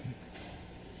destruction.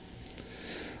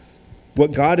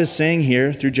 What God is saying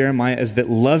here through Jeremiah is that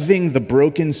loving the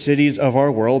broken cities of our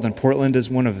world, and Portland is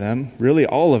one of them, really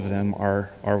all of them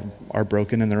are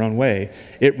broken in their own way.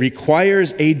 It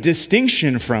requires a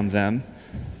distinction from them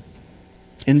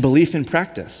in belief and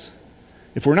practice.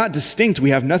 If we're not distinct,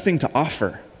 we have nothing to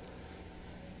offer.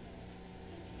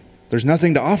 There's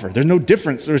nothing to offer. There's no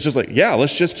difference. There's just like, yeah,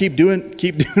 let's just keep doing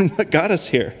what got us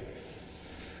here.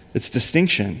 It's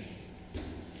distinction.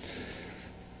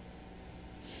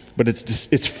 But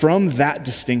it's from that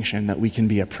distinction that we can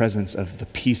be a presence of the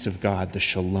peace of God, the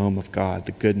shalom of God,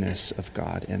 the goodness of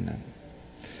God in them.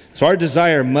 So our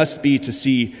desire must be to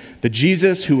see the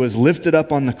Jesus who was lifted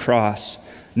up on the cross,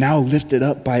 now lifted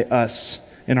up by us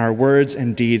in our words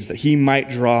and deeds, that he might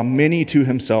draw many to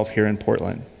himself here in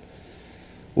Portland.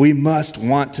 We must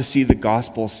want to see the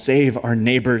gospel save our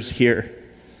neighbors here.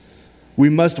 We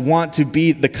must want to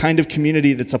be the kind of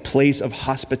community that's a place of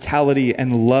hospitality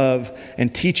and love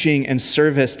and teaching and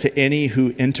service to any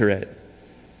who enter it.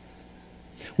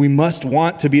 We must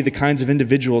want to be the kinds of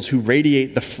individuals who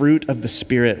radiate the fruit of the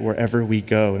Spirit wherever we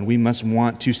go. And we must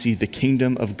want to see the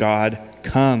kingdom of God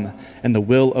come and the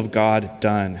will of God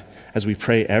done as we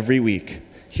pray every week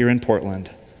here in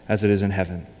Portland as it is in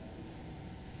heaven.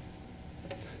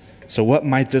 So what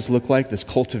might this look like, this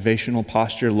cultivational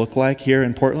posture look like here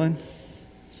in Portland?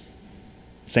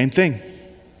 Same thing.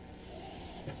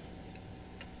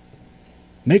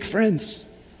 Make friends.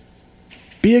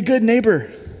 Be a good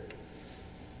neighbor.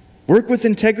 Work with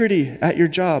integrity at your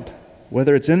job,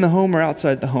 whether it's in the home or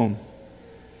outside the home.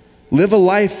 Live a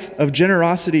life of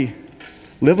generosity.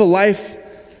 Live a life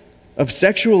of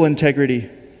sexual integrity.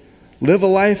 Live a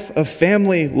life of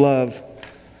family love.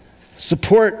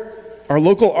 Support our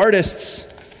local artists.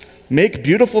 Make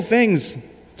beautiful things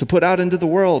to put out into the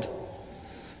world.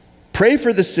 Pray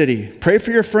for the city. Pray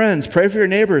for your friends. Pray for your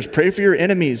neighbors. Pray for your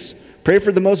enemies. Pray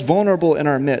for the most vulnerable in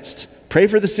our midst. Pray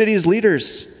for the city's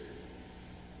leaders.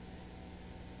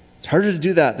 It's harder to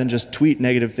do that than just tweet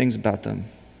negative things about them.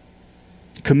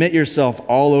 Commit yourself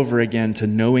all over again to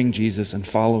knowing Jesus and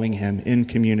following him in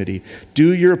community.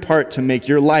 Do your part to make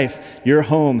your life, your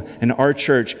home, and our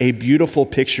church a beautiful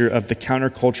picture of the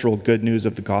countercultural good news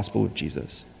of the gospel of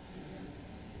Jesus.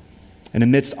 And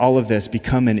amidst all of this,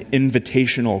 become an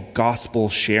invitational,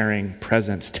 gospel-sharing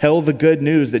presence. Tell the good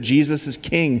news that Jesus is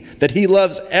king, that he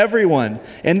loves everyone,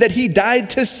 and that he died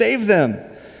to save them,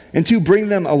 and to bring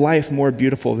them a life more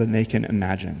beautiful than they can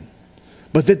imagine.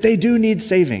 But that they do need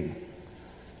saving,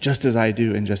 just as I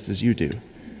do and just as you do.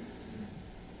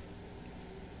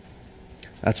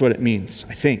 That's what it means,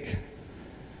 I think,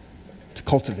 to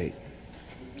cultivate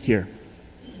here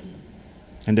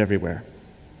and everywhere.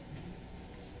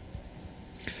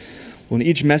 Well, in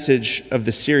each message of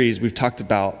the series, we've talked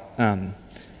about kind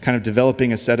of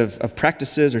developing a set of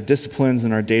practices or disciplines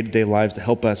in our day-to-day lives to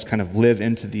help us kind of live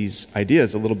into these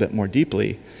ideas a little bit more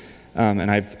deeply.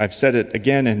 And I've said it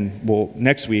again, and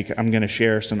next week I'm going to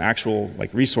share some actual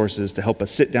resources to help us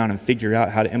sit down and figure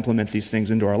out how to implement these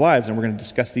things into our lives. And we're going to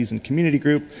discuss these in community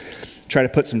group, try to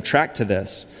put some track to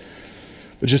this.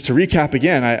 But just to recap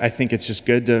again, I think it's just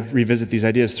good to revisit these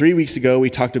ideas. 3 weeks ago, we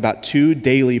talked about 2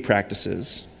 daily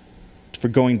practices for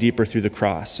going deeper through the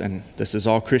cross. And this is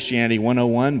all Christianity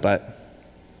 101, but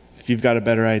if you've got a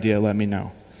better idea, let me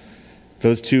know.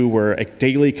 Those 2 were a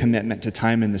daily commitment to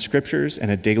time in the scriptures and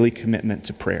a daily commitment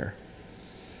to prayer.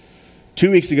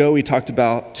 2 weeks ago, we talked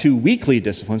about 2 weekly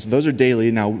disciplines. Those are daily,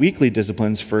 now weekly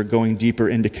disciplines for going deeper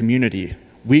into community.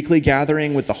 Weekly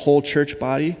gathering with the whole church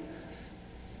body.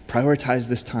 Prioritize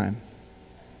this time.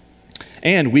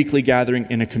 And weekly gathering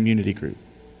in a community group.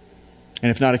 And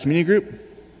if not a community group,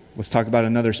 let's talk about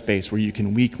another space where you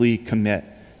can weekly commit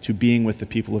to being with the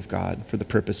people of God for the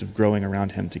purpose of growing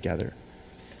around him together.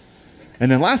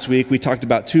 And then last week, we talked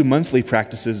about 2 monthly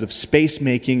practices of space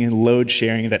making and load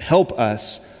sharing that help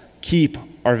us keep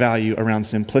our value around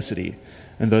simplicity.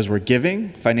 And those were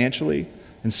giving financially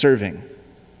and serving,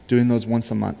 doing those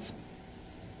once a month.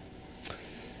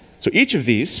 So each of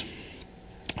these,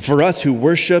 for us who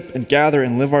worship and gather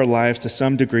and live our lives to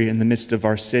some degree in the midst of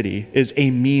our city, is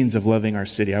a means of loving our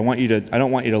city. I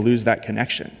don't want you to lose that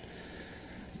connection.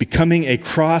 Becoming a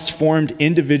cross-formed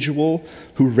individual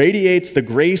who radiates the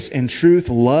grace and truth,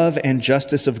 love and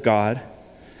justice of God.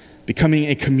 Becoming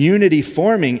a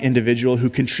community-forming individual who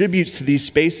contributes to these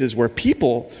spaces where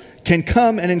people can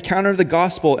come and encounter the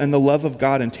gospel and the love of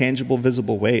God in tangible,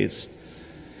 visible ways.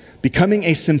 Becoming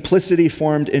a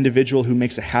simplicity-formed individual who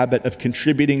makes a habit of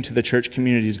contributing to the church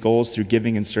community's goals through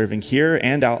giving and serving here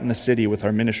and out in the city with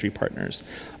our ministry partners.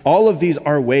 All of these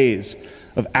are ways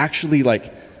of actually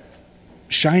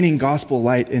shining gospel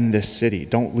light in this city.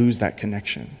 Don't lose that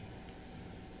connection.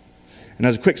 And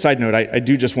as a quick side note, I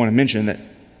do just want to mention that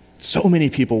so many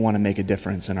people want to make a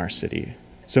difference in our city.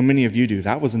 So many of you do.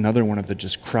 That was another one of the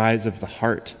just cries of the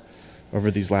heart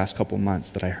over these last couple months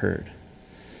that I heard.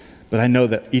 But I know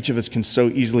that each of us can so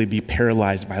easily be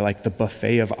paralyzed by like the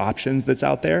buffet of options that's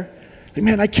out there. Like,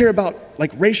 man, I care about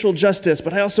like racial justice,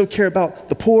 but I also care about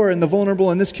the poor and the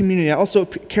vulnerable in this community. I also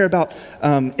care about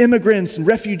immigrants and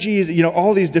refugees,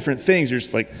 all these different things. You're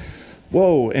just like,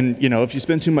 whoa. And, if you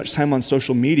spend too much time on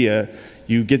social media,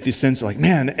 you get this sense of like,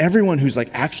 man, everyone who's like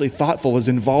actually thoughtful is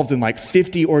involved in like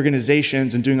 50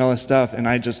 organizations and doing all this stuff.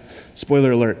 And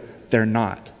spoiler alert, they're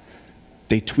not.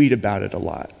 They tweet about it a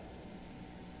lot.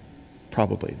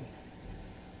 Probably.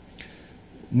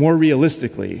 More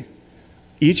realistically,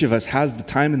 each of us has the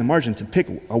time and the margin to pick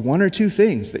one or two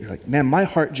things that you're like, man, my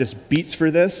heart just beats for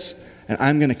this, and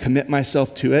I'm going to commit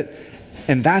myself to it.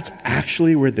 And that's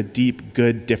actually where the deep,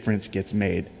 good difference gets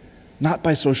made, not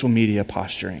by social media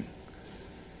posturing.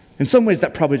 In some ways,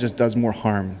 that probably just does more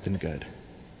harm than good.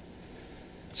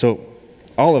 So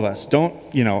all of us,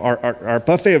 our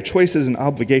buffet of choices and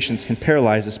obligations can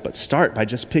paralyze us, but start by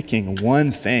just picking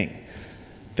one thing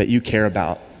that you care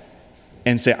about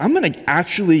and say, I'm going to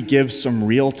actually give some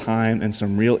real time and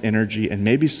some real energy and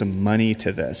maybe some money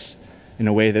to this in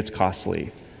a way that's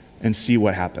costly and see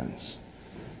what happens.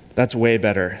 That's way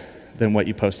better than what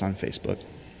you post on Facebook.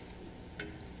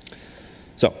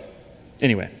 So,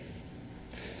 anyway.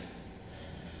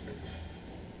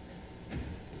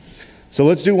 So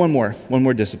let's do one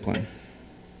more discipline.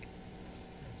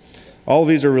 All of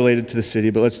these are related to the city,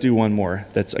 but let's do one more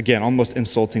that's, again, almost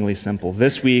insultingly simple.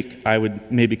 This week, I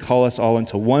would maybe call us all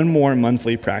into one more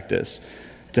monthly practice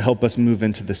to help us move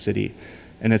into the city.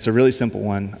 And it's a really simple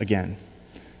one, again.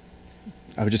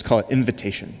 I would just call it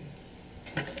invitation.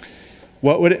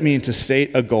 What would it mean to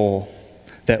state a goal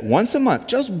that once a month,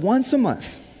 just once a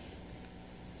month,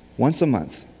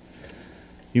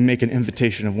 you make an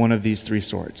invitation of one of these three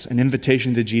sorts? An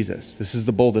invitation to Jesus. This is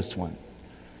the boldest one.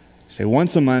 Say,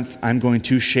 once a month, I'm going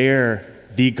to share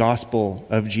the gospel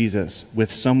of Jesus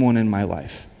with someone in my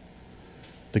life.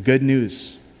 The good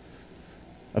news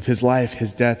of his life,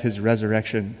 his death, his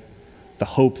resurrection, the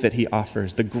hope that he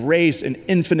offers, the grace and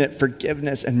infinite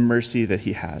forgiveness and mercy that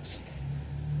he has.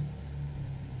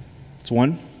 It's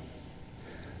one.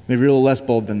 Maybe you're a little less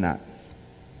bold than that.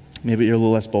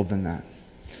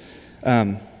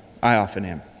 I often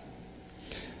am.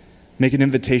 Make an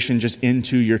invitation just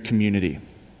into your community.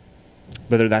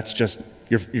 Whether that's just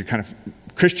your kind of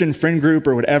Christian friend group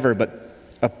or whatever, but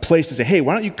a place to say, hey,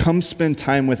 why don't you come spend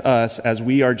time with us as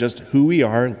we are just who we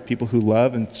are, people who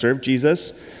love and serve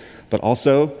Jesus, but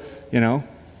also,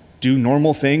 do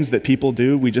normal things that people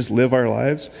do. We just live our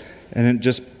lives, and then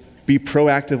just be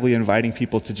proactively inviting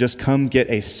people to just come get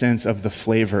a sense of the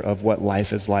flavor of what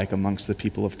life is like amongst the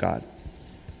people of God.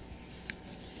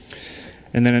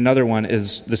 And then another one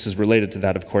this is related to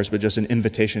that, of course, but just an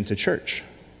invitation to church.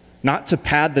 Not to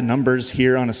pad the numbers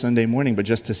here on a Sunday morning, but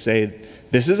just to say,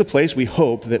 this is a place we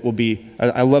hope that will be,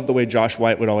 I love the way Josh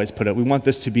White would always put it, we want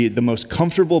this to be the most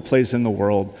comfortable place in the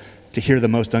world to hear the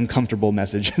most uncomfortable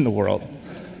message in the world.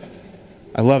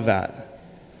 I love that.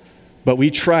 But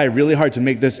we try really hard to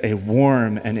make this a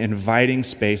warm and inviting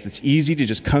space that's easy to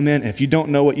just come in. And if you don't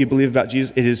know what you believe about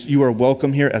Jesus, you are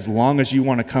welcome here as long as you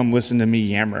want to come listen to me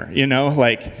yammer.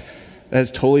 That's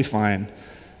totally fine.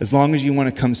 As long as you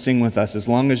want to come sing with us, as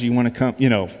long as you want to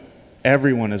come,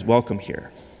 everyone is welcome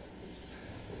here.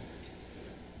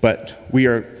 But we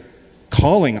are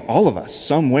calling all of us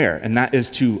somewhere, and that is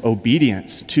to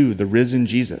obedience to the risen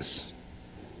Jesus,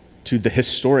 to the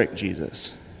historic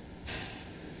Jesus.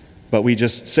 But we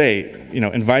just say,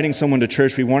 inviting someone to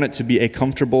church, we want it to be a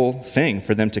comfortable thing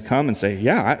for them to come and say,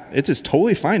 yeah, it is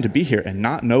totally fine to be here and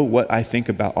not know what I think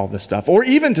about all this stuff. Or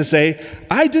even to say,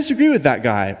 I disagree with that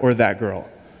guy or that girl.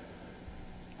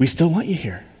 We still want you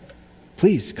here.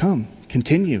 Please come,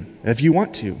 continue, if you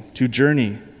want to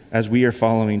journey as we are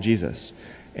following Jesus.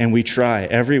 And we try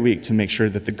every week to make sure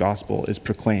that the gospel is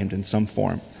proclaimed in some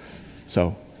form.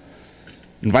 So,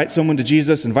 invite someone to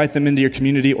Jesus, invite them into your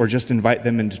community, or just invite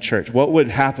them into church. What would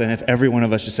happen if every one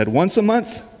of us just said, once a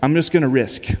month, I'm just going to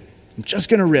risk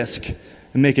and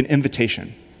make an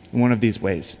invitation in one of these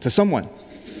ways to someone.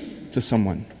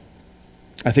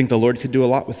 I think the Lord could do a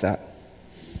lot with that.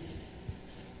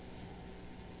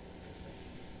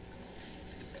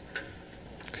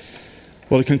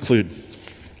 Well, to conclude,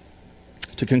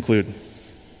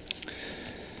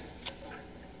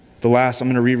 I'm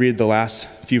going to reread the last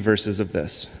few verses of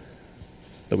this,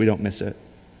 that we don't miss it.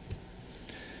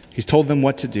 He's told them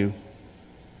what to do,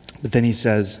 but then he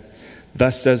says,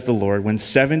 Thus says the Lord, when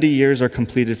 70 years are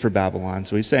completed for Babylon.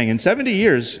 So he's saying, in 70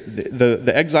 years,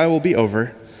 the exile will be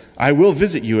over. I will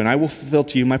visit you, and I will fulfill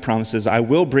to you my promises. I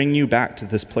will bring you back to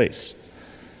this place.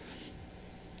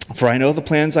 For I know the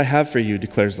plans I have for you,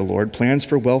 declares the Lord, plans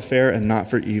for welfare and not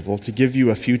for evil, to give you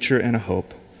a future and a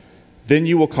hope. Then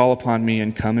you will call upon me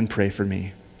and come and pray for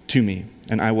me, to me,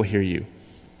 and I will hear you.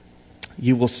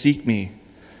 You will seek me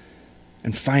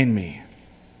and find me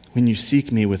when you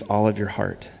seek me with all of your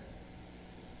heart.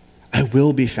 I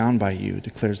will be found by you,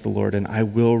 declares the Lord, and I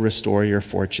will restore your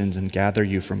fortunes and gather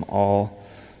you from all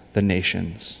the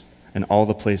nations and all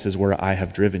the places where I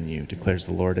have driven you, declares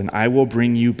the Lord, and I will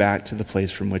bring you back to the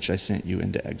place from which I sent you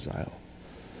into exile.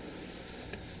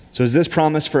 So is this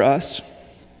promise for us?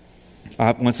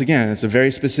 Once again, it's a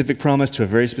very specific promise to a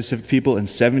very specific people. In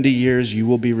 70 years, you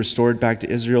will be restored back to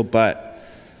Israel, but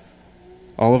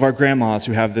all of our grandmas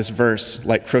who have this verse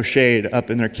like crocheted up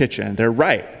in their kitchen, they're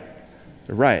right.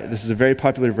 They're right. This is a very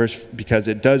popular verse because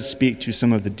it does speak to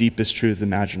some of the deepest truths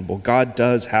imaginable. God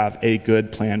does have a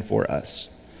good plan for us.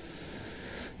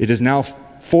 It is now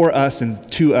for us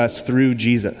and to us through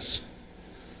Jesus.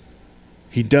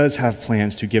 He does have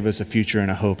plans to give us a future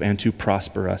and a hope and to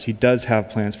prosper us. He does have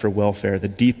plans for welfare,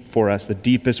 for us, the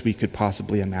deepest we could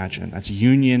possibly imagine. That's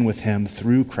union with him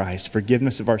through Christ,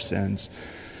 forgiveness of our sins,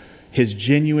 his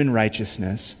genuine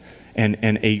righteousness, and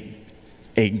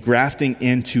a grafting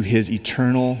into his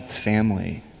eternal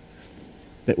family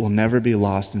that will never be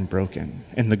lost and broken.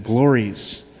 And the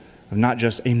glories of not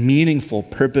just a meaningful,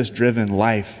 purpose-driven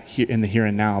life here in the here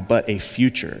and now, but a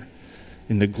future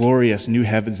in the glorious new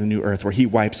heavens and new earth, where he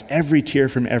wipes every tear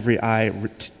from every eye,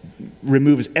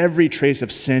 removes every trace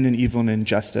of sin and evil and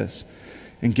injustice,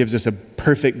 and gives us a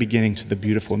perfect beginning to the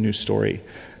beautiful new story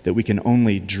that we can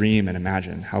only dream and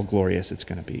imagine how glorious it's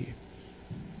going to be.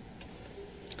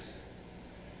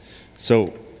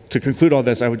 So, to conclude all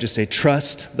this, I would just say,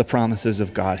 trust the promises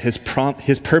of God. His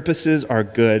purposes are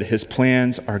good. His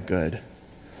plans are good.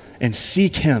 And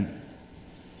seek him.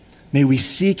 May we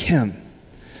seek him.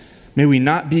 May we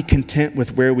not be content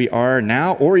with where we are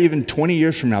now or even 20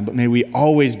 years from now, but may we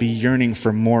always be yearning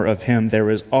for more of him. There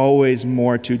is always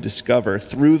more to discover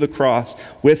through the cross,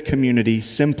 with community,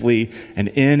 simply, and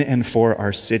in and for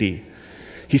our city.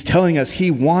 He's telling us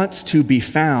he wants to be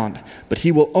found, but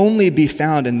he will only be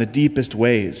found in the deepest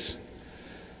ways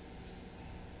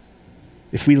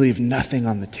if we leave nothing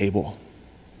on the table,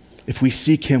 if we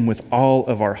seek him with all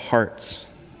of our hearts.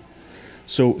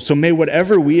 So may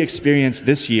whatever we experience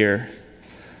this year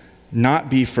not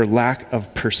be for lack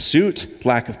of pursuit,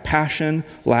 lack of passion,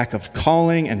 lack of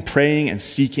calling and praying and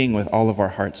seeking with all of our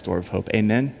heart's door of hope.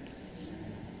 Amen?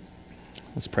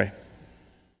 Let's pray.